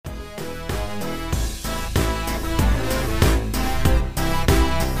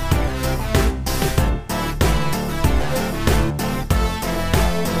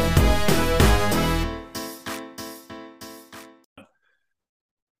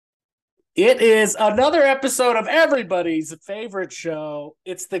It is another episode of everybody's favorite show.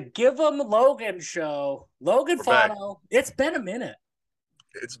 It's the Give 'em Logan Show. Logan We're back. Fano. It's been a minute.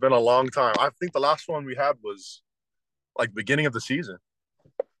 It's been a long time. I think the last one we had was like beginning of the season.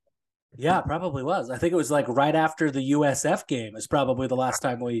 Yeah, it probably was. I think it was like right after the USF game is probably the last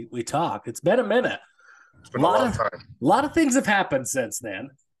time we talked. It's been a minute. It's A been a lot long of time. lot of things have happened since then.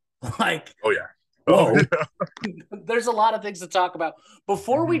 Like, Oh yeah. Oh whoa, yeah. there's a lot of things to talk about.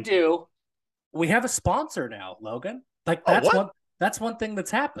 Before we Mhm. do, we have a sponsor now, Logan. Like Oh what? that's one thing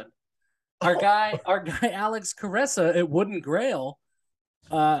that's happened. Our Oh, guy, our guy Alex Caressa at Wooden Grail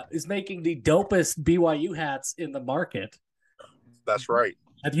is making the dopest BYU hats in the market. that's right.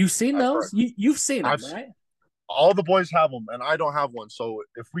 Have you seen That's right. those? You've seen them, I've right? all the boys have them, and I don't have one. So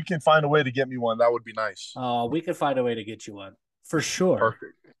if we can find a way to get me one, that would be nice. Oh, we could find a way to get you one for sure.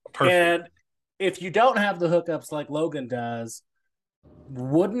 Perfect. Perfect. And if you don't have the hookups like Logan does,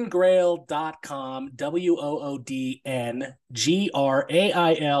 woodengrail.com,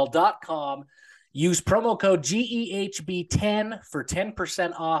 WOODNGRAIL.com. Use promo code GEHB10 for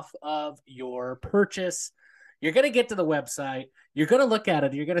 10% off of your purchase. You're going to get to the website. You're going to look at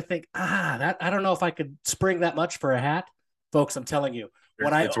it. You're going to think, that I don't know if I could spring that much for a hat. Folks, I'm telling you,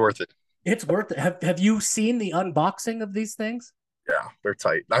 when I It's worth it. it's worth it. Have you seen the unboxing of these things? Yeah, they're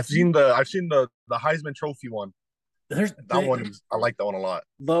tight. I've seen the Heisman Trophy one. There's That one is I like that one a lot.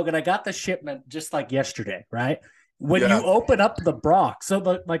 Logan, I got the shipment just like yesterday, right? When you Yeah. open up the box, so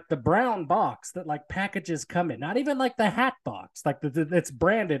the brown box that like packages come in, not even like the hat box, like it's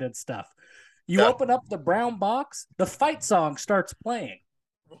branded and stuff. You Yeah. open up the brown box, the fight song starts playing.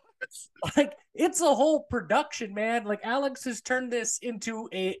 Like it's a whole production, man. Like Alex has turned this into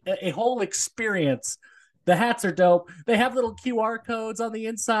a whole experience. The hats are dope. They have little QR codes on the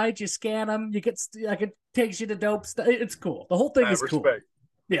inside. You scan them, you get like it takes you to dope stuff. It's cool. The whole thing Man, is cool. respect.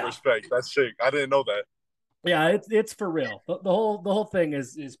 Yeah, Respect. That's sick. I didn't know that. yeah, it's for real. The whole thing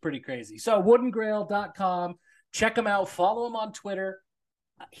is pretty crazy. So woodengrail.com. Check him out. Follow him on Twitter.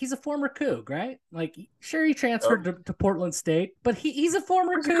 He's a former Coug, right? Like, sure, he Yep. transferred to Portland State, but he's a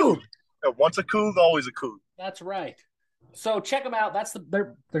former Where's a Coug? Coug. Yeah, once a Coug, always a Coug. That's right. So check them out.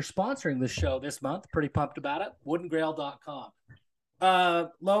 They're sponsoring this show this month. Pretty pumped about it. Woodengrail.com.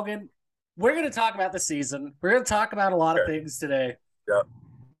 Logan, we're going to talk about the season. We're going to talk about a lot of Okay. things today. Yeah.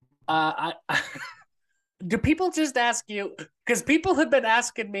 I do people just ask you because people have been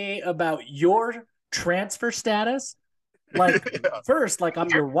asking me about your transfer status. Like Yeah. first, like I'm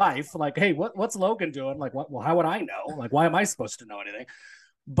your wife. Like, hey, what's Logan doing? Like, what? Well, how would I know? Like, why am I supposed to know anything?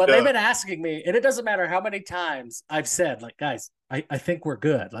 But they've Yeah. been asking me, and it doesn't matter how many times I've said, like, guys, I think we're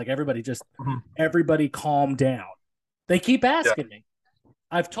good. Like, Mhm. everybody calm down. They keep Yeah. asking me.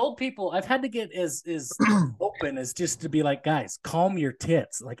 I've told people I've had to get as open as just to be like, guys, calm your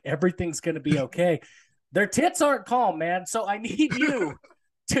tits. Like everything's gonna be okay. Their tits aren't calm, man. So I need you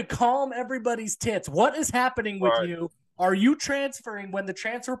to calm everybody's tits. What is happening All with right. you? Are you transferring when the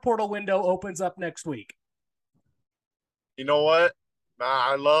transfer portal window opens up next week? You know what? Nah,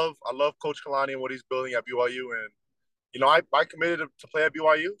 I love Coach Kalani and what he's building at BYU, and I committed to play at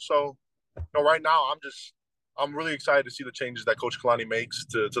BYU. So right now I'm really excited to see the changes that Coach Kalani makes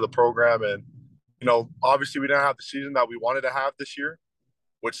to the program, and obviously we didn't have the season that we wanted to have this year,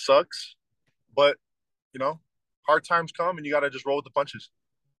 which sucks. But you know, hard times come, and you got to just roll with the punches.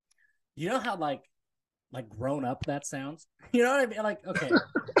 You know how like grown up that sounds? You know what I mean? Like, okay,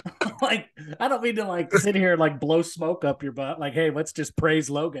 like I don't mean to like sit here and like blow smoke up your butt. Like, hey, let's just praise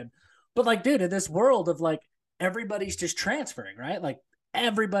Logan. But like, dude, in this world of like everybody's just transferring, right? Like Yeah.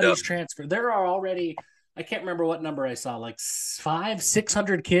 everybody's transferring. There are already, I can't remember what number I saw, like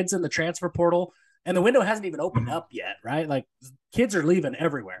 600 kids in the transfer portal, and the window hasn't even opened Mhm. up yet, right? Like kids are leaving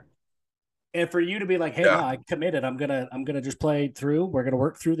everywhere. And for you to be like, hey, no, Yeah. I committed. I'm gonna just play through. We're gonna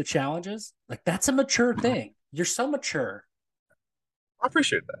work through the challenges. Like that's a mature Mhm. thing. You're so mature. I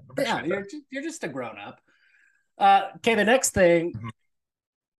appreciate that. I Yeah, appreciate that. you're just a grown up. Okay, the next thing, Mhm.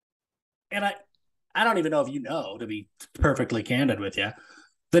 and I don't even know if you know, to be perfectly candid with you.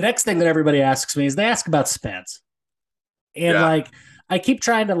 The next thing that everybody asks me is they ask about Spence. And Yeah. like I keep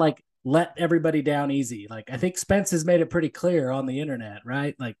trying to like let everybody down easy. Like I think Spence has made it pretty clear on the internet,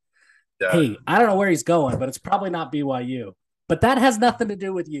 right? Like, Yeah. hey, I don't know where he's going, but it's probably not BYU. But that has nothing to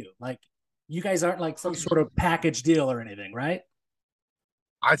do with you. Like you guys aren't like some sort of package deal or anything, right?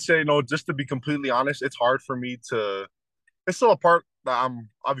 I'd say no. Just to be completely honest, it's hard for me to. It's still a part that I'm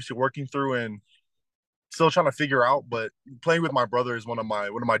obviously working through and still trying to figure out. But playing with my brother is one of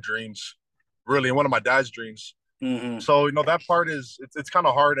my dreams, really, and one of my dad's dreams. Mm-hmm. So that part is it's kind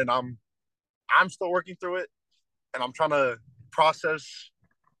of hard, and I'm still working through it, and I'm trying to process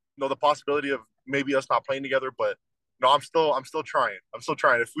the possibility of maybe us not playing together, but no, I'm still trying. I'm still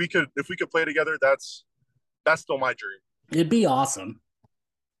trying. If we could play together, that's still my dream. It'd be awesome.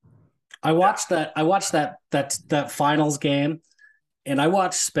 I watched that finals game, and I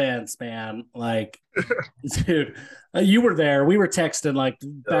watched Spence, man. Like, dude, you were there. We were texting like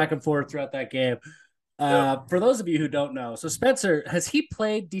back and forth throughout that game. For those of you who don't know, so Spencer, has he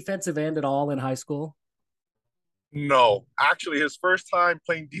played defensive end at all in high school? No, actually, his first time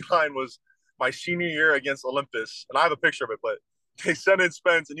playing D line was my senior year against Olympus, and I have a picture of it. But they sent in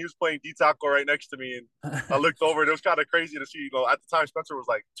Spence, and he was playing D tackle right next to me, and I looked over, and it was kind of crazy to see. At the time, Spencer was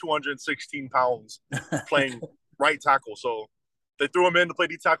like 216 pounds playing right tackle, so they threw him in to play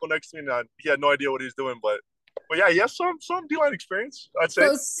D tackle next to me, and he had no idea what he was doing, but yeah, he has some D line experience, I'd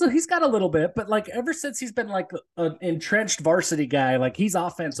say. So he's got a little bit, but like ever since he's been like an entrenched varsity guy, like he's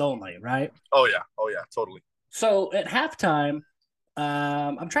offense only, right? Oh yeah, totally. So at halftime,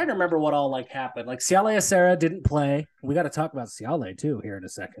 I'm trying to remember what all like happened. Like Ciale Acera didn't play. We got to talk about Ciale too here in a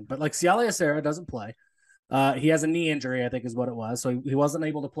second. But like Ciale Acera doesn't play. He has a knee injury, I think is what it was. So he wasn't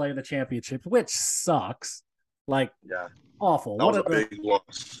able to play in the championship, which sucks. Like, yeah, awful. That was a big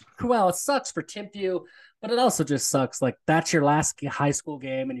loss. Well, it sucks for Timpview, but it also just sucks. Like that's your last high school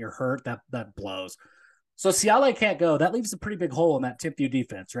game and you're hurt. That blows. So Ciale can't go. That leaves a pretty big hole in that Timpview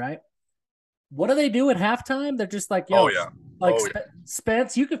defense, right? What do they do at halftime? They're just like, yo,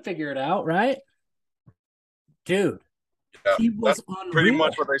 Spence, you can figure it out, right? Dude, he was unreal. Pretty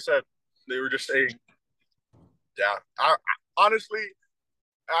much what they said. They were just saying, yeah. Honestly,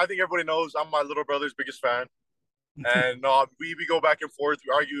 I think everybody knows I'm my little brother's biggest fan. And we go back and forth,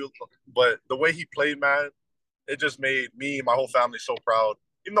 we argue, but the way he played, man, it just made me and my whole family so proud.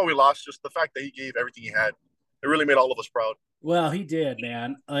 Even though we lost, just the fact that he gave everything he had, it really made all of us proud. Well, he did,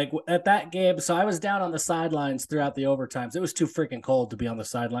 man. Like at that game, so I was down on the sidelines throughout the overtimes. It was too freaking cold to be on the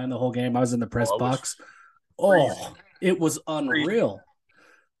sideline the whole game. I was in the press box. It was unreal.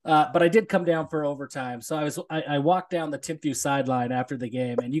 But I did come down for overtime. So I walked down the Timpview sideline after the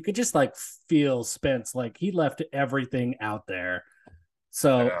game, and you could just like feel Spence, like he left everything out there.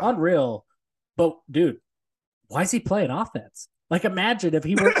 So unreal. But dude, why is he playing offense? Like imagine if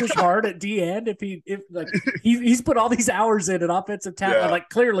he worked as hard at D end, if he's put all these hours in an offensive tackle, like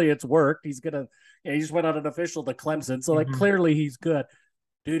clearly it's worked. He's gonna, he just went on an official to Clemson, so like clearly he's good.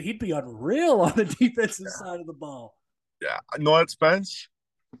 Dude, he'd be unreal on the defensive side of the ball. Yeah, I know what, Spence,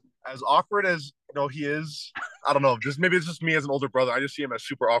 as awkward as he is, I don't know, maybe it's just me as an older brother. I just see him as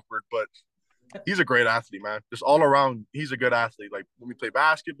super awkward, but he's a great athlete, man. Just all around, he's a good athlete. Like when we play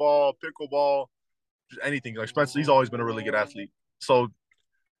basketball, pickleball, just anything. Like Spence, he's always been a really good athlete. So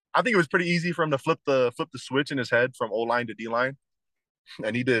I think it was pretty easy for him to flip the switch in his head from O-line to D-line.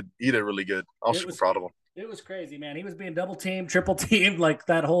 And he did really good. I was super proud of him. It was crazy, man. He was being double teamed, triple teamed like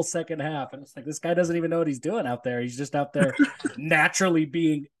that whole second half. And it's like, this guy doesn't even know what he's doing out there. He's just out there naturally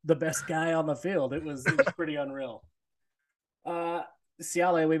being the best guy on the field. It was pretty unreal.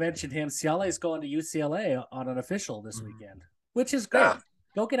 Ciale, we mentioned him. Ciale is going to UCLA on an official this weekend, which is great. Yeah.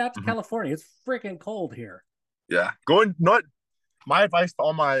 Go get out to California. It's freaking cold here. Yeah. My advice to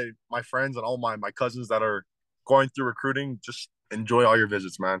all my friends and all my cousins that are going through recruiting, just enjoy all your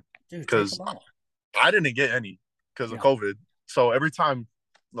visits, man. Because I didn't get any because of COVID. So every time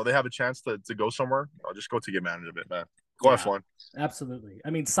they have a chance to go somewhere, I'll just go take advantage of it, man. Go have fun. Absolutely. I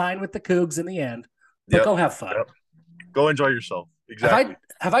mean, sign with the Cougs in the end, but go have fun. Go enjoy yourself. Exactly.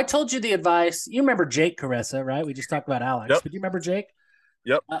 Have I told you the advice? You remember Jake Caressa, right? We just talked about Alex, but you remember Jake?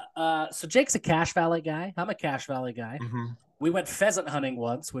 Yep. So Jake's a Cache Valley guy. I'm a Cache Valley guy. Mm-hmm. We went pheasant hunting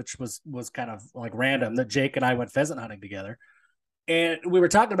once, which was kind of like random that Jake and I went pheasant hunting together. And we were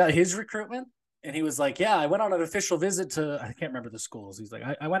talking about his recruitment. And he was like, yeah, I went on an official visit to, I can't remember the schools. He's like,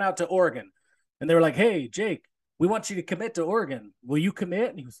 I went out to Oregon. And they were like, hey, Jake, we want you to commit to Oregon. Will you commit?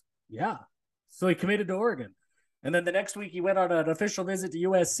 And he was, yeah. So he committed to Oregon. And then the next week he went on an official visit to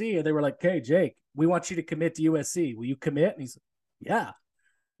USC. And they were like, hey, Jake, we want you to commit to USC. Will you commit? And he's like, yeah.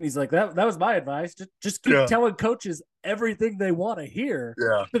 And he's like, that was my advice. Just keep telling coaches everything they want to hear.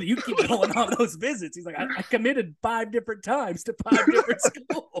 Yeah. So that you keep going on those visits. He's like, I committed 5 different times to 5 different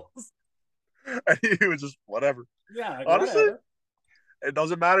schools. And he was just whatever. Yeah. Honestly, it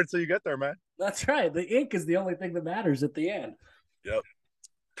doesn't matter until you get there, man. That's right. The ink is the only thing that matters at the end. Yep.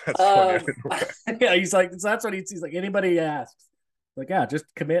 That's funny. Yeah, he's like, so that's what he's like. Anybody asks, like, yeah, just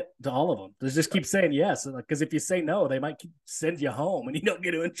commit to all of them. Just keep saying yes, because if you say no, they might send you home, and you don't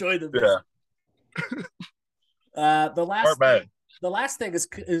get to enjoy the visit. Yeah. The last thing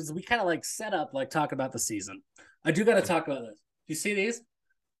is we kind of like set up like talk about the season. I do got to talk about this. You see these?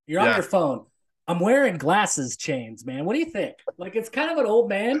 You're on your phone. I'm wearing glasses chains, man. What do you think? Like, it's kind of an old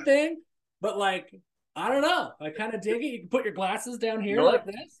man thing, but like, I don't know. I kind of dig it. You can put your glasses down You here know what?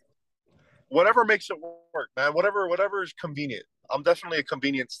 like this. Whatever makes it work, man. Whatever is convenient. I'm definitely a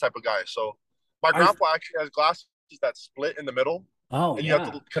convenience type of guy. So my Are grandpa actually has glasses that split in the middle, oh and you have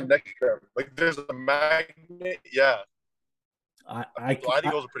yeah. to connect them. Like there's a magnet. Yeah, I I think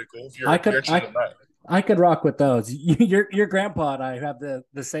those are pretty cool. If I you're could interested in that. I could rock with those. Your grandpa and I have the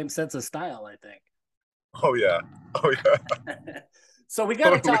same sense of style, I think. Oh yeah. Oh yeah. So we got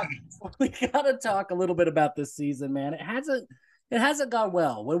to Totally. talk. We got to talk a little bit about this season, man. It hasn't gone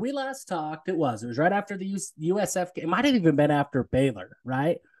well. When we last talked, it was right after the USF game. It might have even been after Baylor,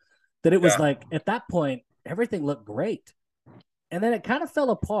 right? That it was Yeah. like at that point everything looked great, and then it kind of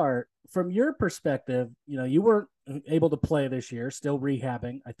fell apart. From your perspective, you weren't able to play this year, still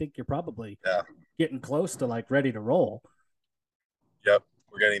rehabbing. I think you're probably Yeah. getting close to like ready to roll. Yep.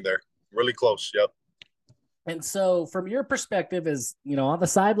 We're getting there. Really close. Yep. And so, from your perspective, as on the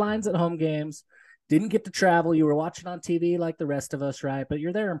sidelines at home games, didn't get to travel. You were watching on TV like the rest of us, right? But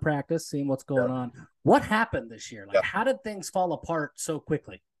you're there in practice, seeing what's going Yep. on. What happened this year? Like, Yep. how did things fall apart so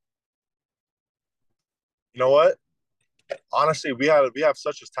quickly? You know what? Honestly, we have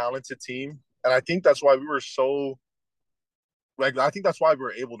such a talented team, and I think that's why we were so like I think that's why we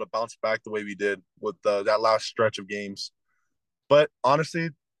were able to bounce back the way we did with that last stretch of games. But honestly,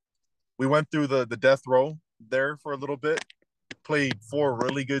 we went through the death row there for a little bit, played four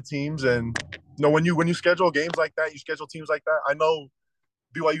really good teams, and when you schedule games like that, you schedule teams like that. I know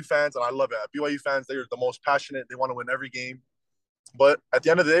BYU fans, and I love it. BYU fans, they're the most passionate. They want to win every game. But at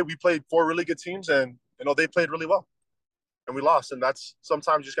the end of the day, we played four really good teams, and they played really well, and we lost. And that's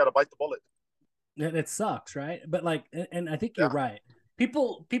sometimes you just got to bite the bullet. And it sucks, right? But like, and I think you're Yeah, right.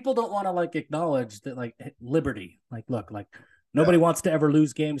 People don't want to like acknowledge that like Liberty. Like, look, like yeah, nobody wants to ever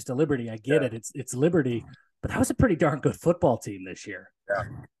lose games to Liberty. I get yeah, it. It's Liberty, but that was a pretty darn good football team this year. yeah,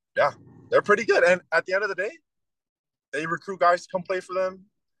 yeah. They're pretty good. And at the end of the day, they recruit guys to come play for them.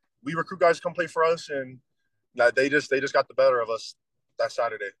 We recruit guys to come play for us, and they just got the better of us that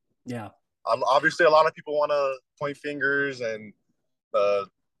Saturday. Yeah. Obviously, a lot of people want to point fingers and uh,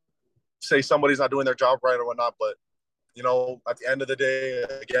 say somebody's not doing their job right or whatnot. But at the end of the day,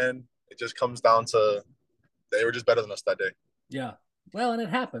 again, it just comes down to they were just better than us that day. Yeah. Well, and it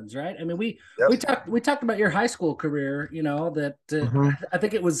happens, right? I mean, we Yep. we talked about your high school career. That Mm-hmm. I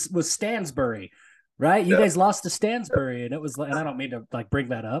think it was Stansbury, right? You Yeah. guys lost to Yep. Stansbury, and it was like, and I don't mean to like bring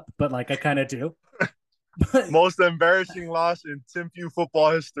that up, but like I kind of do. But Most embarrassing loss in Timpu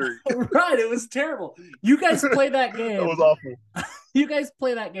football history. right, it was terrible. You guys play that That was game. awful. You guys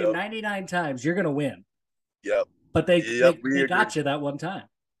play that game Yep. 99 times. You're gonna win, Yep. but they Yep. they We they agree. got you that one time.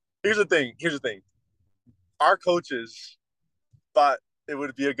 Here's the thing. Our coaches thought it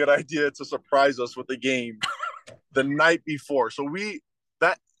would be a good idea to surprise us with the game the night before. So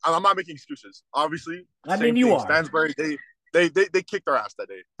that I'm not making excuses. Obviously, I same mean, you thing. are. Stansbury, they kicked our ass that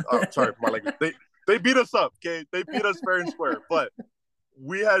day. Sorry for my language. They beat us up. Okay, they beat us fair and square. But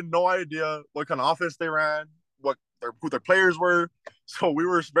we had no idea what kind of offense they ran, who their players were. So we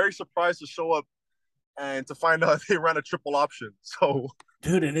were very surprised to show up and to find out they ran a triple option. So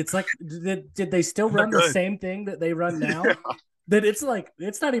Dude, and it's like, did they still they're run the good. same thing that they run Yeah. now? That it's like,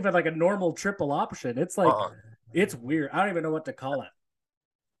 it's not even like a normal triple option. It's like, Uh-uh. it's weird. I don't even know what to call it.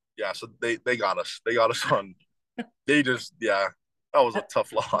 Yeah. So they got us. They got us on. They just that was a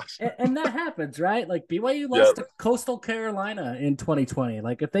tough loss. And that happens, right? Like BYU Yeah. lost to Coastal Carolina in 2020.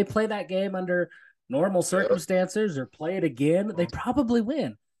 Like if they play that game under normal Yeah. circumstances or play it again, they probably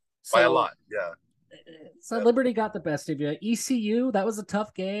win. By a So lot. Yeah. so Yeah. Liberty got the best of you. ECU, that was a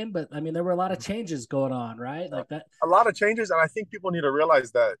tough game, but I mean there were a lot of Mm-hmm. changes going on, right? Like that. A lot of changes, and I think people need to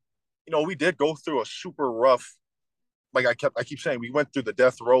realize that we did go through a super rough. Like I keep saying, we went through the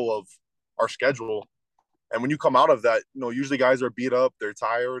death row of our schedule, and when you come out of that, usually guys are beat up, they're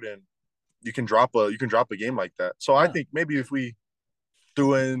tired, and you can drop a game like that. So I Yeah. think maybe if we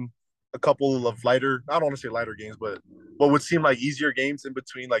threw in a couple of lighter, I don't want to say lighter games, but what would seem like easier games in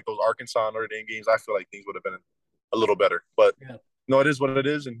between, like those Arkansas and Notre Dame games, I feel like things would have been a little better. But Yeah. no, it is what it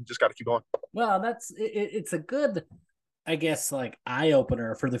is, and you just got to keep going. Well, it's a good, I guess, like eye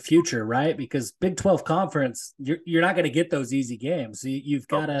opener for the future, right? Because Big 12 conference, you're not going to get those easy games. You've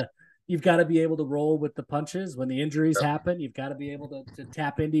got No. to be able to roll with the punches when the injuries Yeah. happen. You've got to be able to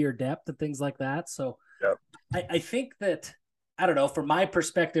tap into your depth and things like that. So Yeah. I think that, I don't know, from my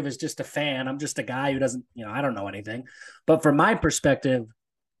perspective as just a fan, I'm just a guy who doesn't, I don't know anything. But from my perspective,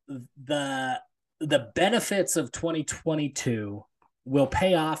 the benefits of 2022 will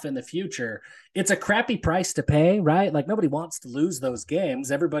pay off in the future. It's a crappy price to pay, right? Like nobody wants to lose those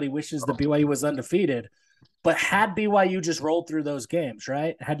games. Everybody wishes that BYU was undefeated. But had BYU just rolled through those games,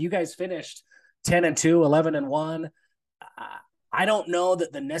 right? Had you guys finished 10-2, 11-1, I don't know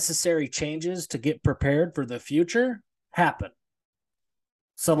that the necessary changes to get prepared for the future happen.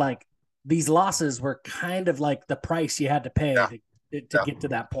 So, like, these losses were kind of like the price you had to pay to get to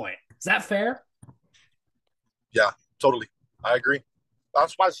that point. Is that fair? Yeah, totally. I agree.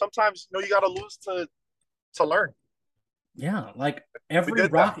 That's why sometimes you got to lose to learn. Yeah, like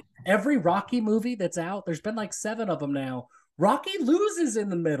every Rocky movie that's out, there's been like 7 of them now. Rocky loses in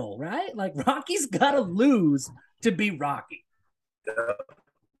the middle, right? Like Rocky's got to lose to be Rocky. Yeah.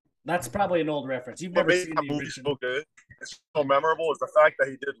 That's probably an old reference. You've never seen the original. So good. It's so memorable is the fact that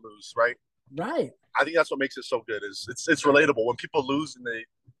he did lose, right? Right. I think that's what makes it so good. Is it's relatable when people lose and they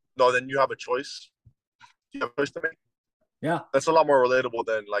no, then you have a choice. You have a choice to make. Yeah, that's a lot more relatable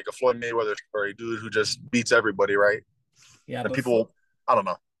than like a Floyd Mayweather story, dude who just beats everybody, right? Yeah, and people, I don't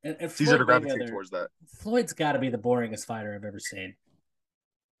know. And it's easier to gravitate towards that. Floyd's got to be the boringest fighter I've ever seen.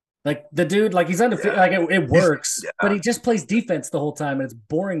 Like the dude, like he's undefeated, like it works, but he just plays defense the whole time, and it's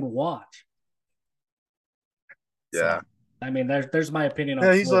boring to watch. Yeah, so, I mean, there's my opinion on.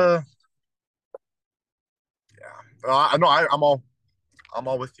 Yeah, he's Floyd. I know. I'm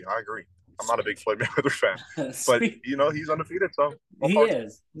all with you. I agree. I'm not a big Floyd Mayweather fan, but he's undefeated, so he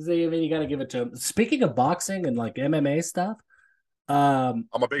is. I mean, you got to give it to him. Speaking of boxing and like MMA stuff, I'm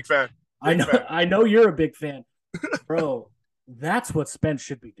a big fan. I know you're a big fan, bro. That's what Spence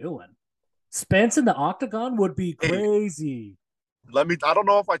should be doing. Spence in the octagon would be crazy. I don't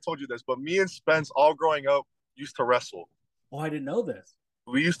know if I told you this, but me and Spence all growing up used to wrestle. Oh, I didn't know this.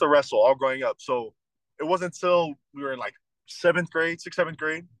 We used to wrestle all growing up. So it wasn't until we were in like 6th, 7th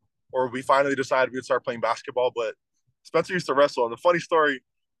grade, or we finally decided we'd start playing basketball. But Spencer used to wrestle. And the funny story,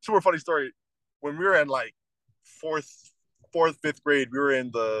 super funny story, when we were in like 4th, 5th grade, we were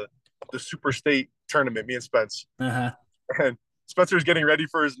in the super state tournament, me and Spence. Uh-huh. And Spencer's getting ready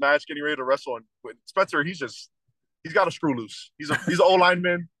for his match, getting ready to wrestle. And Spencer, he's got a screw loose. He's an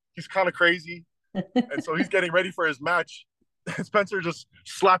O-lineman. He's kind of crazy. And so he's getting ready for his match. Spencer just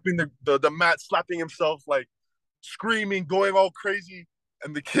slapping the mat, slapping himself, like screaming, going all crazy.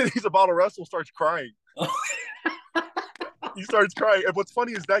 And the kid he's about to wrestle starts crying. He starts crying. And what's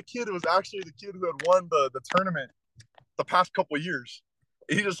funny is that kid was actually the kid who had won the tournament the past couple of years.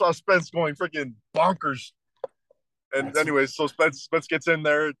 He just saw Spence going freaking bonkers. And anyways, so Spence gets in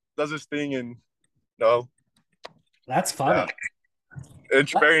there, does his thing, and that's funny. Yeah.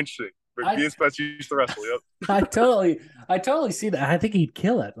 It's very interesting. Me and Spence used to wrestle. Yep. I totally see that. I think he'd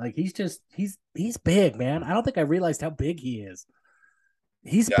kill it. Like he's big, man. I don't think I realized how big he is.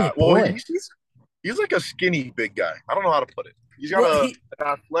 He's big boy. He's like a skinny big guy. I don't know how to put it. He's got an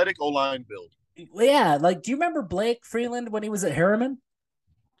athletic O-line build. Yeah, like do you remember Blake Freeland when he was at Harriman?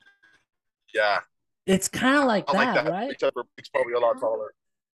 Yeah. It's kind of like that, right? Except for Blake's probably a lot taller.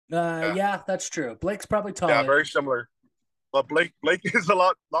 Yeah, that's true. Blake's probably taller. Yeah, very similar. But Blake is a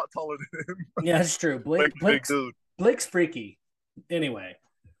lot taller than him. Yeah, that's true. Blake's freaky. Anyway.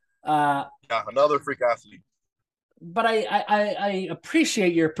 Another freak athlete. But I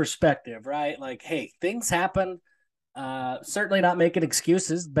appreciate your perspective, right? Like, hey, things happen. Certainly not making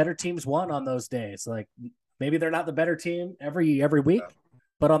excuses. Better teams won on those days. Like maybe they're not the better team every week. Yeah.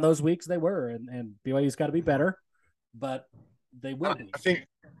 But on those weeks they were, and BYU's got to be better, but they will be. I think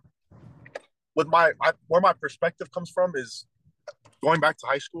with where my perspective comes from is going back to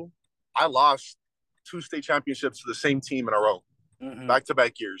high school. I lost 2 state championships to the same team in a row,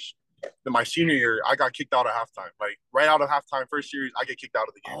 back-to-back years. Then my senior year, I got kicked out at halftime. Like right out of halftime, first series, I get kicked out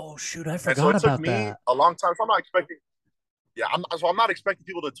of the game. Oh shoot, I forgot about that. So it took me a long time. So I'm not expecting. Yeah, I'm not expecting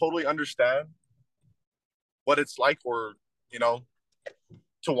people to totally understand what it's like, or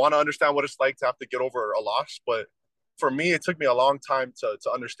to want to understand what it's like to have to get over a loss. But for me, it took me a long time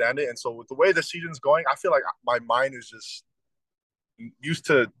to understand it. And so with the way the season's going, I feel like my mind is just used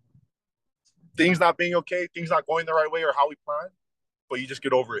to things not being okay, things not going the right way or how we plan. But you just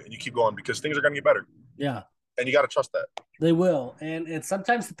get over it and you keep going because things are going to get better. Yeah. And you got to trust that. They will. And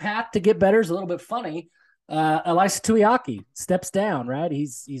sometimes the path to get better is a little bit funny. Elisa Tuiaki steps down, right?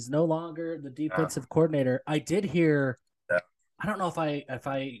 He's no longer the defensive coordinator. I did hear I don't know if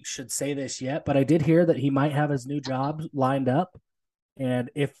I should say this yet, but I did hear that he might have his new job lined up.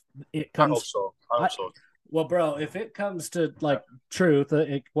 And if it comes, I hope so. Well, bro, if it comes to like truth,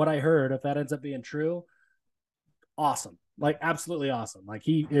 what I heard, if that ends up being true, awesome. Like absolutely awesome. Like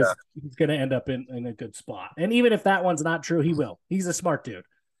he's going to end up in a good spot. And even if that one's not true, he will. He's a smart dude.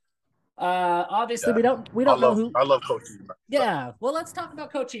 Obviously Yeah, we don't know who. I love coaching. Yeah, well, let's talk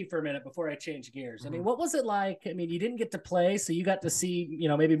about coaching for a minute before I change gears. I mean, Mhm. what was it like? I mean, you didn't get to play, so you got to see,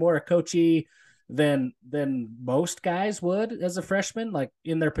 maybe more a coachy than most guys would as a freshman, like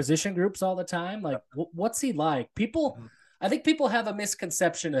in their position groups all the time. Like, what's he like? I think people have a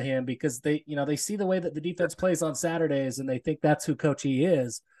misconception of him because they see the way that the defense plays on Saturdays and they think that's who Coach E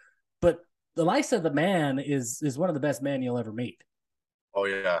is. But the likes of the man is one of the best men you'll ever meet. Oh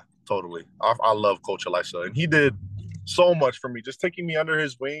yeah, totally. I love Coach Elisha, and he did so much for me, just taking me under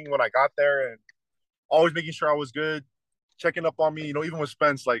his wing when I got there, and always making sure I was good, checking up on me. Even with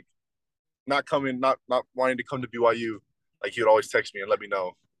Spence, like not wanting to come to BYU, like he would always text me and let me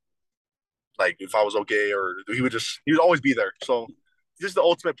know, like if I was okay, or he would always be there. So he's just the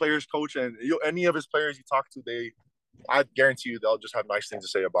ultimate players coach, and any of his players you talk to, I guarantee you they'll just have nice things to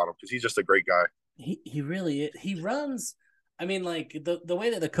say about him because he's just a great guy. He really is. He runs. I mean, like the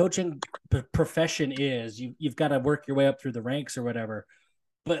way that the coaching profession is, you've got to work your way up through the ranks or whatever.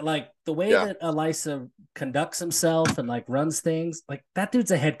 But like the way Yeah, that Elisa conducts himself and like runs things, like that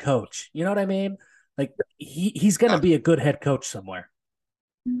dude's a head coach. You know what I mean? Like he's gonna yeah. be a good head coach somewhere.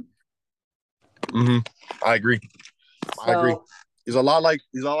 Mm-hmm. I agree. I agree. So He's a lot like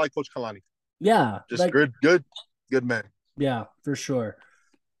Coach Kalani. yeah, Just like good man. yeah, for sure.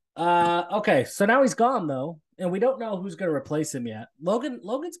 Okay, so now he's gone though, and we don't know who's going to replace him yet.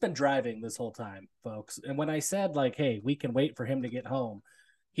 Logan's been driving this whole time, folks. And when I said like, "Hey, we can wait for him to get home,"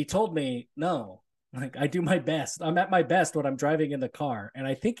 he told me, "No, like I do my best. I'm at my best when I'm driving in the car." And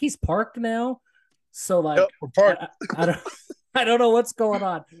I think he's parked now, so Yep, like we're parked. I don't I don't know what's going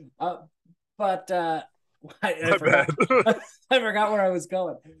on. Uh, but I My bad. forgot I forgot where I was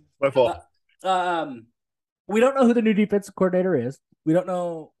going. My fault. Uh, um, we don't know who the new defensive coordinator is. We don't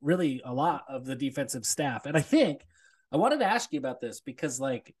know really a lot of the defensive staff. And I think I wanted to ask you about this because,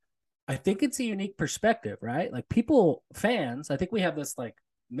 like, I think it's a unique perspective, right? Like, fans, I think we have this, like,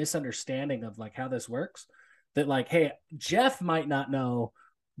 misunderstanding of, like, how this works that, like, hey, Jeff might not know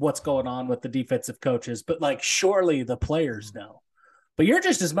what's going on with the defensive coaches, but, like, surely the players know. But you're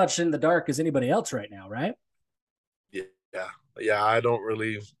just as much in the dark as anybody else right now, right? Yeah, yeah. I don't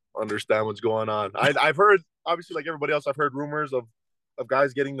really understand what's going on. I've heard, obviously, like everybody else, I've heard rumors of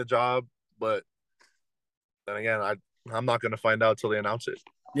guys getting the job, but then again, I'm not going to find out till they announce it.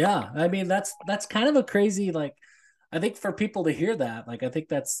 Yeah, I mean that's kind of a crazy like I think for people to hear that, like I think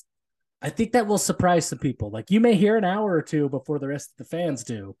that will surprise some people. Like you may hear an hour or two before the rest of the fans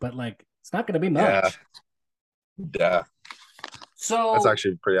do, but like it's not going to be Yeah, much. yeah. That's So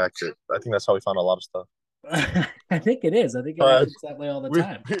actually pretty accurate. I think that's how we found a lot of stuff. I think it is. I think it All right, happens that way all the we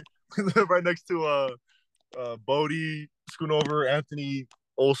time. live right next to Bodie, Schoonover, Anthony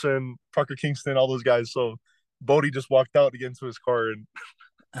Olson, Tucker Kingston, all those guys. So Bodie just walked out to get into his car and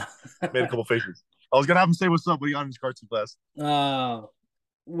made a couple faces. I was gonna have him say what's up, but he got in his car too fast. uh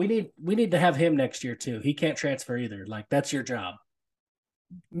we need to have him next year too. He can't transfer either. Like that's your job.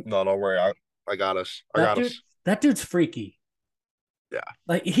 No, don't worry. I got us. I That got dude us. that dude's freaky. Yeah,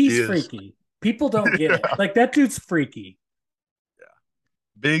 Like he he's is. freaky. People don't get it. Yeah, Like that dude's freaky.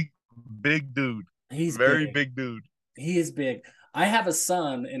 big, big dude. He's Very big. big dude. He is big. I have a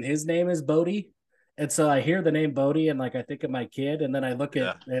son and his name is Bodie. And so I hear the name Bodie and like I think of my kid, and then I look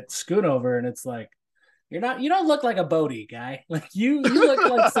Yeah. at Schoonover and it's like, you don't look like a Bodie guy. Like you look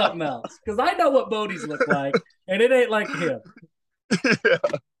like something else. Because I know what Bodies look like, and it ain't like him. Yeah.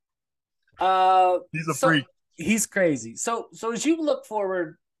 He's a So freak. he's crazy. So as you look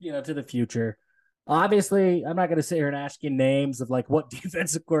forward, to the future, obviously I'm not gonna sit here and ask you names of like what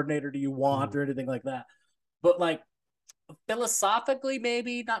defensive coordinator do you want or anything like that. But like philosophically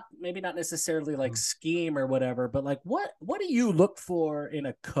maybe not necessarily like scheme or whatever, but like what do you look for in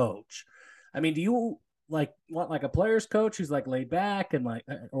a coach? I mean, do you like want like a player's coach who's like laid back and like,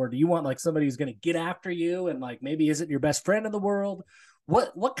 or do you want like somebody who's going to get after you and like maybe isn't your best friend in the world?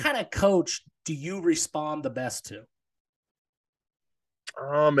 What kind of coach do you respond the best to?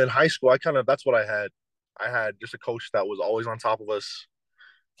 In high school, that's what I had. I had just a coach that was always on top of us.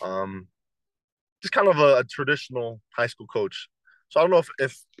 Um, just kind of a traditional high school coach. So I don't know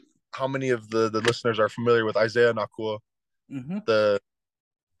if how many of the listeners are familiar with Isaiah Nakua, Mm-hmm. the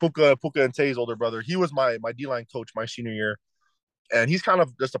Puka and Tay's older brother. He was my D line coach my senior year, and he's kind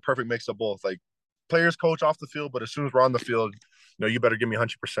of just a perfect mix of both. Like players coach off the field, but as soon as we're on the field, you better give me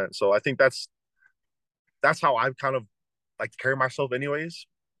 100%. So I think that's how I kind of like to carry myself, anyways.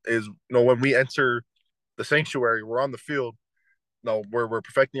 Is when we enter the sanctuary, we're on the field. No, we're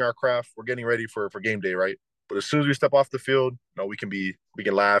perfecting our craft. We're getting ready for game day, right? But as soon as we step off the field, we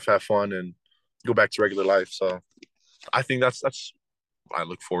can laugh, have fun, and go back to regular life. So I think that's I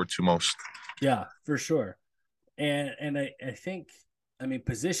look forward to most. Yeah, for sure. And I think, I mean,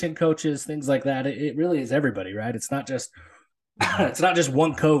 position coaches, things like that, it really is everybody, right? It's not just Mhm. it's not just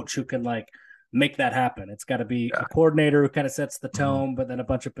one coach who can like make that happen. It's got to be Yeah. a coordinator who kind of sets the Mhm. tone, but then a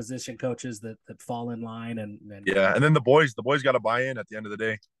bunch of position coaches that fall in line and Yeah, and then the boys got to buy in at the end of the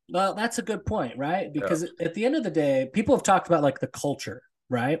day. well, that's a good point, right? Yeah. Because at the end of the day, people have talked about like the culture,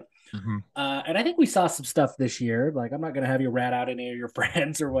 right? Hmm. And I think we saw some stuff this year. Like, I'm not going to have you rat out any of your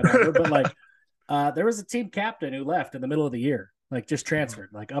friends or whatever, but like, there was a team captain who left in the middle of the year, like just transferred,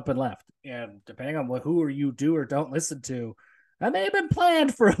 like up and left. And depending on who you do or don't listen to, that may have been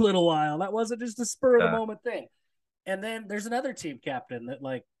planned for a little while. That wasn't just a spur of the Yeah. moment thing. And then there's another team captain that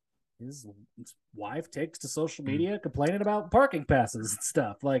like his wife takes to social Mhm. media complaining about parking passes and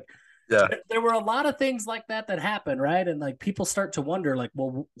stuff. Like Yeah. there were a lot of things like that happen, right? And like people start to wonder, like,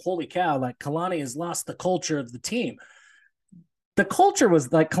 well, holy cow, like Kalani has lost the culture of the team. The culture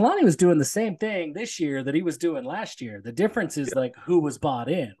was like Kalani was doing the same thing this year that he was doing last year. The difference is Yeah. like who was bought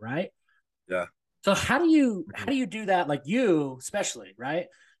in, right? Yeah. So how Mhm. do you do that? Like you, especially, right?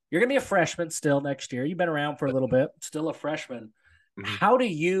 You're gonna be a freshman still next year. You've been around for a little bit, still a freshman. Mhm. How do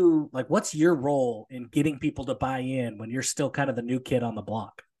you like? What's your role in getting people to buy in when you're still kind of the new kid on the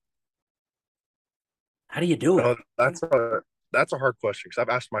block? How do you do it? That's a hard question because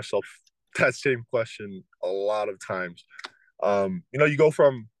I've asked myself that same question a lot of times. You go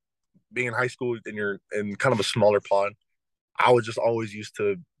from being in high school and you're in kind of a smaller pond. I was just always used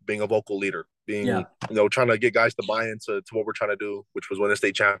to being a vocal leader, Yeah, trying to get guys to buy into what we're trying to do, which was win a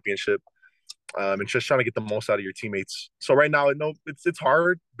state championship, and just trying to get the most out of your teammates. So right now, no, it's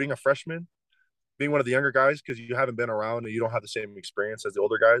hard being a freshman, being one of the younger guys because you haven't been around and you don't have the same experience as the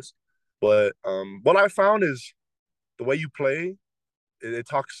older guys. But what I found is the way you play, it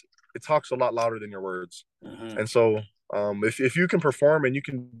talks a lot louder than your words. mm-hmm. And so if you can perform and you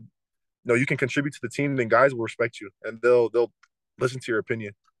can contribute to the team, then guys will respect you and they'll listen to your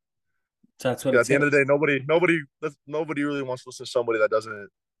opinion. So that's what it At the end of the takes. day, nobody really wants to listen to somebody that doesn't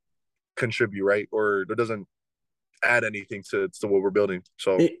contribute, right, or that doesn't add anything to what we're building.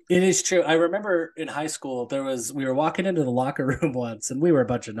 So It is true. I remember in high school we were walking into the locker room once, and we were a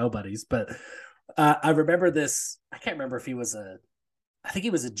bunch of nobodies. But I remember this. I can't remember if I think he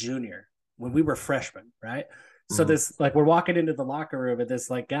was a junior when we were freshmen, right? So mhm. this like we're walking into the locker room, and this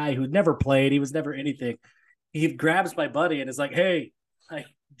like guy who never played, he was never anything. He grabs my buddy and is like, "Hey, like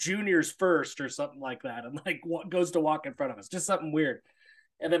juniors first or something like that," and like goes to walk in front of us, just something weird.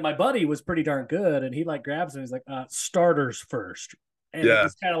 And then my buddy was pretty darn good, and he like grabs him. He's like, "Starters first." And it Yeah.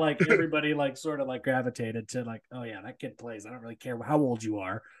 was kind of like everybody like sort of like gravitated to like, "Oh yeah, that kid plays. I don't really care how old you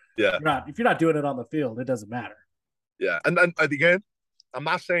are. Yeah. If you're not doing it on the field, it doesn't matter." Yeah. And again, I'm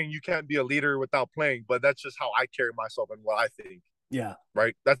not saying you can't be a leader without playing, but that's just how I carry myself and what I think. Yeah,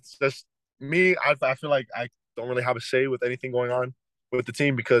 Right. That's just me. I feel like I don't really have a say with anything going on with the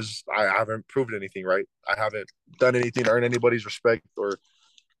team because I haven't proved anything. Right. I haven't done anything to earn anybody's respect or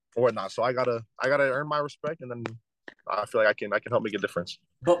whatnot. So I gotta earn my respect, and then I feel like I can help make a difference.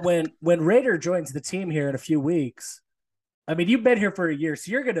 but when Raider joins the team here in a few weeks, I mean, you've been here for a year,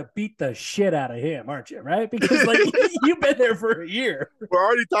 so you're gonna beat the shit out of him, aren't you? Right? Because like you've been there for a year. We're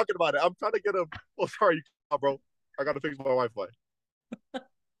already talking about it. I'm trying to get him. Oh, sorry, bro. I gotta fix my Wi-Fi.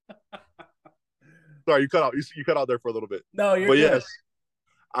 Sorry, you cut out. You cut out there for a little bit. No, you're But good. yes,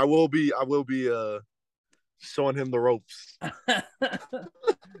 I will be showing him the ropes.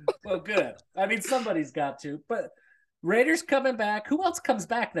 Well, good. I mean, somebody's got to. But Raiders coming back. Who else comes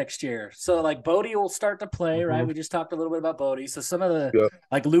back next year? So like Bodie will start to play, right? Mm-hmm. We just talked a little bit about Bodie. So some of the Yep.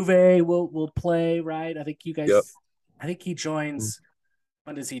 like Louve will play, right? I think you Yep. guys. I think he joins.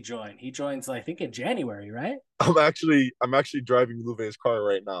 When does he join? He joins, I think, in January, right? I'm actually driving Louve's car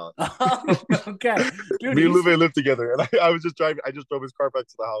right now. Oh, okay, dude. Me and Louve live together, and I was just driving. I just drove his car back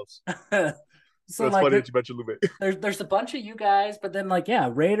to the house. So That's like funny that you mentioned Louve. there's a bunch of you guys, but then like yeah,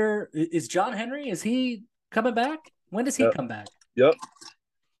 Raider is John Henry. Is he coming back? When does he Yep. come back? Yep.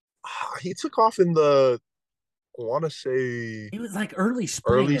 He took off in I want to say He was like early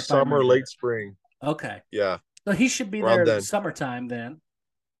spring, early if I summer, remember. late spring. Okay, Yeah, so he should be around there then. summertime then.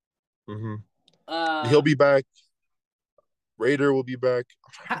 Hmm. Uh, He'll be back. Raider will be back.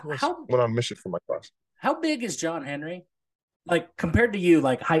 I'm trying to how think who how went on mission for my class. how big is John Henry? Like compared to you,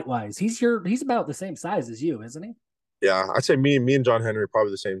 like height wise, he's about the same size as you, isn't he? Yeah, I'd say me and John Henry are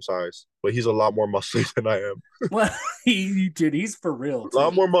probably the same size, but he's a lot more muscly than I am. Well, dude, he's for real A lot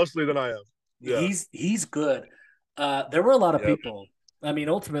too. more muscly than I am. Yeah, He's good. There were a lot of yep. people. I mean,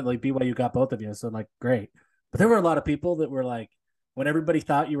 ultimately, BYU got both of you, so like great. But there were a lot of people that were like, when everybody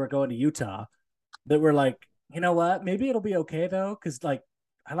thought you were going to Utah, that were like You know what? Maybe it'll be okay though, because like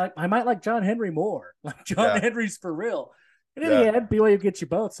I might like John Henry more. Like John Yeah, Henry's for real. And in yeah, the end, BYU gets you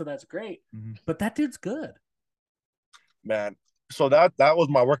both, so that's great. Mhm. But that dude's good. Man. So that was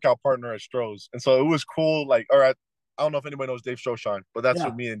my workout partner at Stroh's, and so it was cool. Like, all right, I don't know if anybody knows Dave Stroshine, but that's Yeah.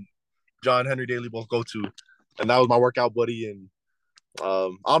 what me and John Henry Daly both go to, and that was my workout buddy. And I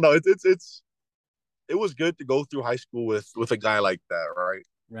don't know, it was good to go through high school with a guy like that, right?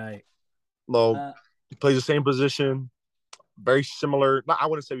 Right. No, Uh, he plays the same position, very similar. Not, I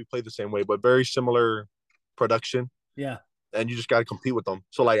wouldn't say we played the same way, but very similar production. yeah. And you just got to compete with them.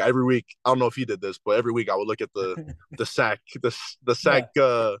 So like every week, I don't know if he did this, but every week I would look at the sack the sack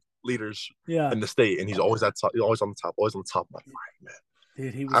Yeah. leaders Yeah. in the state, and he's always at top, always on the top, always on the top. I'm like, all right, man.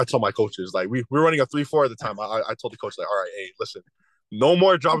 Dude, he was I good. told my coaches like we were running a 3-4 at the time. I told the coach like, all right, hey, listen, no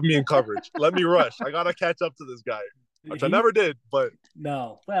more dropping me in coverage. Let me rush. I gotta catch up to this guy, which I He's never did.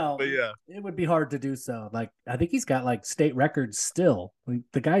 no. Well, But yeah, it would be hard to do so. Like I think he's got like state records still. Like,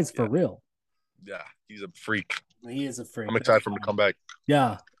 the guy's for yeah, real. yeah, he's a freak. He is a freak. I'm excited for him to come back.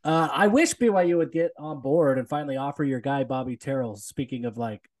 Yeah. I wish BYU would get on board and finally offer your guy Bobby Terrell. Speaking of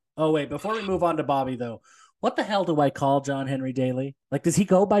like, oh wait, before we move on to Bobby though, what the hell do I call John Henry Daly? Like, does he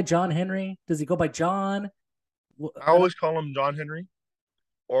go by John Henry? Does he go by John? I always call him John Henry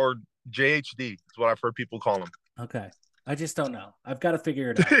or JHD. Is what I've heard people call him. Okay. I just don't know. I've got to figure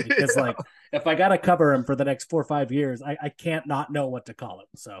it out because Yeah. like if I got to cover him for the next 4 or 5 years, I can't not know what to call him.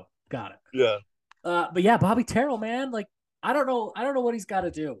 So got it. Yeah. But yeah, Bobby Terrell, man, like I don't know what he's got to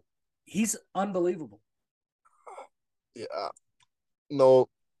do. He's unbelievable. Yeah. No,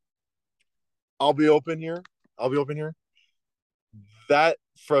 I'll be open here. I'll be open here. That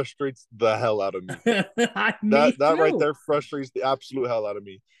frustrates the hell out of me. Me That right too. there frustrates the absolute hell out of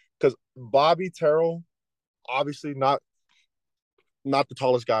me. Because Bobby Terrell, obviously not the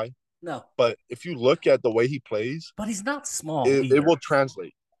tallest guy, No, but if you look at the way he plays, but he's not small it either. will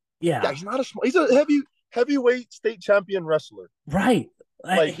translate. Yeah, Yeah, he's not a small. He's a heavyweight state champion wrestler. right.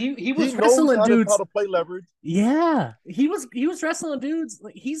 Like He he was knows wrestling how dudes. to play leverage. Yeah, he was wrestling dudes.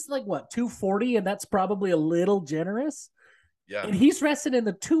 Like he's like what 240, and that's probably a little generous. Yeah, And he's wrestling in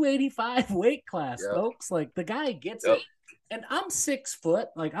the 285 weight class, yeah, folks. Like the guy gets yep. it. And I'm 6 foot.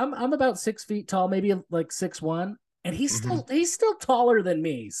 Like I'm about 6 feet tall, maybe like 6'1". And Mm-hmm. he's still taller than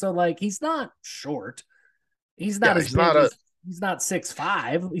me. So like he's not short. He's not Yeah, as he's not big a as he's not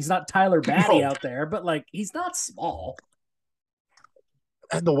 6'5". He's not Tyler Batty no. out there, but like he's not small.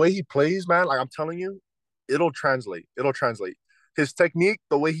 And the way he plays, man, like I'm telling you, it'll translate. It'll translate. His technique,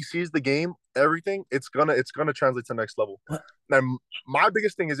 the way he sees the game, everything, it's gonna translate to the next level. What? Now, my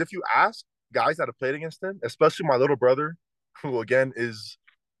biggest thing is if you ask guys that have played against him, especially my little brother, who again is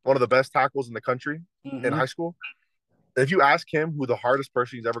one of the best tackles in the country in Mm-hmm. high school. If you ask him who the hardest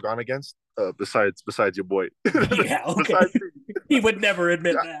person he's ever gone against, besides your boy, Yeah, okay. besides He would never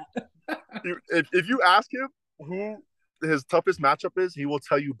admit yeah, that. if you ask him who his toughest matchup is, he will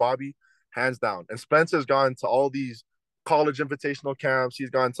tell you Bobby hands down. And Spence has gone to all these college invitational camps. He's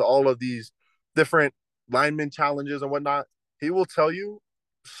gone to all of these different lineman challenges and whatnot. He will tell you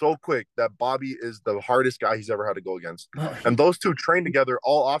so quick that Bobby is the hardest guy he's ever had to go against. And those two train together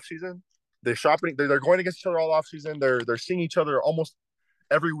all off season. They're shopping. They're going against each other all off season. They're seeing each other almost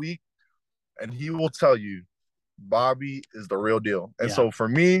every week, and he will tell you Bobby is the real deal. And Yeah. so for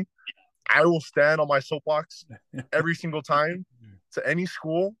me, I will stand on my soapbox every single time to any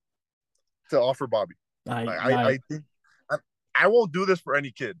school to offer Bobby. I think I won't do this for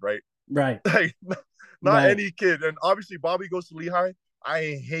any kid, right? Right. Like, not Right. any kid. And obviously, Bobby goes to Lehigh.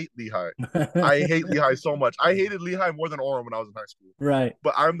 I hate Lehigh. I hate Lehigh so much. I hated Lehigh more than Orem when I was in high school. Right.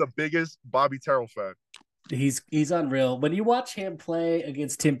 But I'm the biggest Bobby Terrell fan. He's unreal. When you watch him play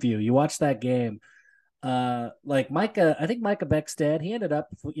against Timpview, you watch that game. Like Micah, I think Micah Beckstead, he ended up,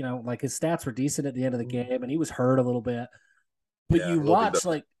 like his stats were decent at the end of the game, and he was hurt a little bit. But Yeah, you a little bit. watch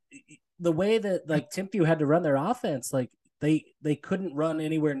like the way that like Timpview had to run their offense, like they couldn't run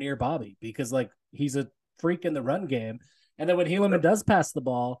anywhere near Bobby because like he's a freak in the run game. And then when Helaman does pass the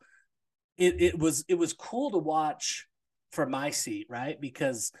ball, it was cool to watch from my seat, right?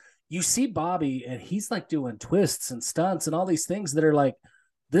 Because you see Bobby and he's like doing twists and stunts and all these things that are like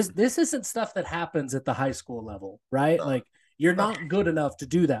this isn't stuff that happens at the high school level, right? No, Like you're no. not good enough to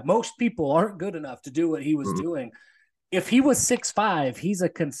do that. Most people aren't good enough to do what he was doing. If he was 6'5", he's a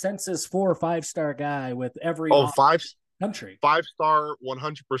consensus 4 or 5-star guy with every Oh, country. 5-star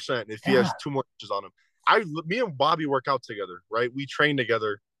 100% if he has 2 more inches on him. Me and Bobby work out together, right? We train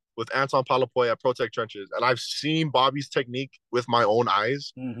together with Anton Palapoy at Protect Trenches, and I've seen Bobby's technique with my own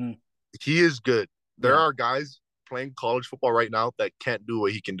eyes. Mm-hmm. He is good. There Yeah. are guys playing college football right now that can't do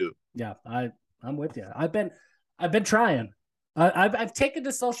what he can do. Yeah, I'm with you. I've been trying. I've taken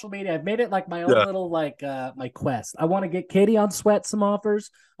to social media. I've made it like my own Yeah. little like my quest. I want to get Katie on Sweat some offers.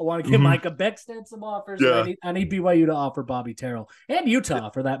 I want to get Mhm. Micah Beckstead some offers. And Yeah. I need BYU to offer Bobby Terrell and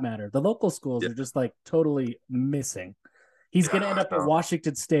Utah for that matter. The local schools Yeah. are just like totally missing. He's Yeah, gonna end up I at know.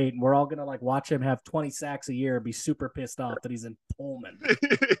 Washington State, and we're all gonna like watch him have 20 sacks a year and be super pissed off that he's in Pullman.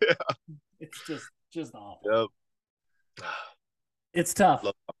 Yeah. It's just awful. Yep. It's tough.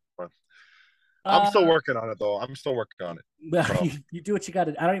 Love that. I'm still Uh, working on it though. I'm still working on it. So, you do what you got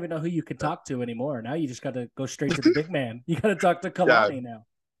to. I don't even know who you can talk to anymore. Now you just got to go straight to the big man. You got to talk to yeah, Kalani now.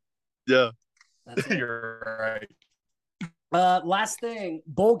 yeah. That's it. You're right. Last thing,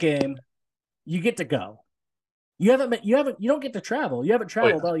 bowl game. You get to go. You don't get to travel. You haven't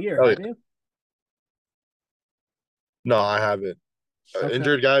traveled all year, have you? No, I haven't. Okay.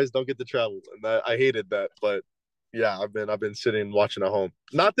 Injured guys don't get to travel, and I hated that. But yeah, I've been sitting watching at home.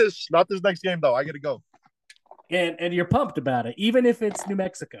 Not this next game though. I get to go. And you're pumped about it, even if it's New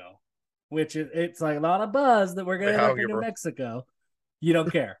Mexico, which it's like a lot of buzz that we're going to end up in New Mexico. You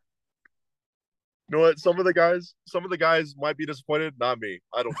don't care. You know what? Some of the guys might be disappointed. Not me.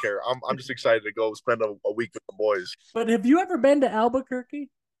 I don't care. I'm just excited to go spend a week with the boys. But have you ever been to Albuquerque?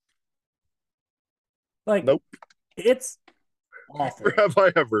 Like, nope. It's awful. Or have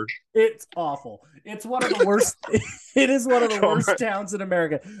I ever? It's awful. It's one of the worst. It is one of the worst towns in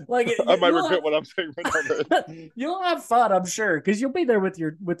America. Like I might regret what I'm saying right now. You'll have fun, I'm sure, because you'll be there with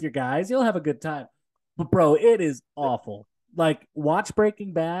your guys. You'll have a good time. But bro, it is awful. Like watch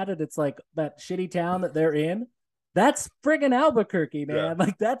Breaking Bad, and it's like that shitty town that they're in. That's friggin' Albuquerque, man. Yeah.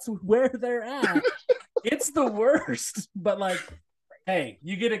 Like that's where they're at. It's the worst. But like, hey,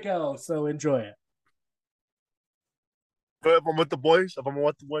 you get to go, so enjoy it. But if I'm with the boys,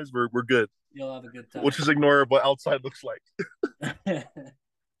 we're good. You'll have a good time. We'll just ignore what outside looks like.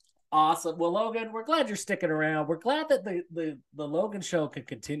 Awesome. Well, Logan, we're glad you're sticking around. We're glad that the Logan Show can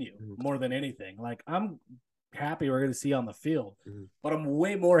continue more than anything. Like I'm happy we're going to see you on the field, but I'm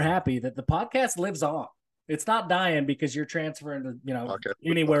way more happy that the podcast lives on. It's not dying because you're transferring to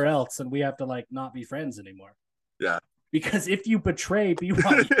anywhere else, and we have to like not be friends anymore. Yeah. Because if you betray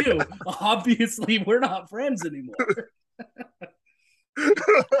BYU, obviously we're not friends anymore.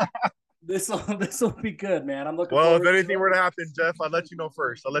 This will be good, man. I'm looking. Well, if anything were to happen, Jeff, I'll let you know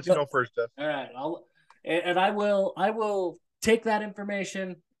first. Jeff. All right, I will take that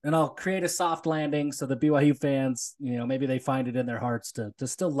information and I'll create a soft landing so the BYU fans, maybe they find it in their hearts to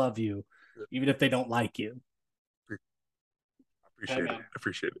still love you, even if they don't like you.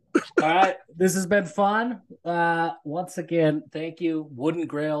 Appreciate it. All right, this has been fun. Once again, thank you, Wooden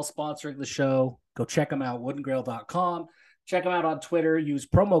Grail, sponsoring the show. Go check them out, woodengrail.com. Check them out on Twitter. Use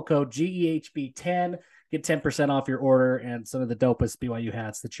promo code GEHB10. Get 10% off your order and some of the dopest BYU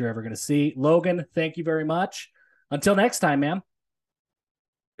hats that you're ever going to see. Logan, thank you very much. Until next time, man.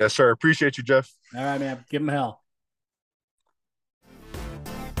 Yes, sir. Appreciate you, Jeff. All right, man. Give him hell.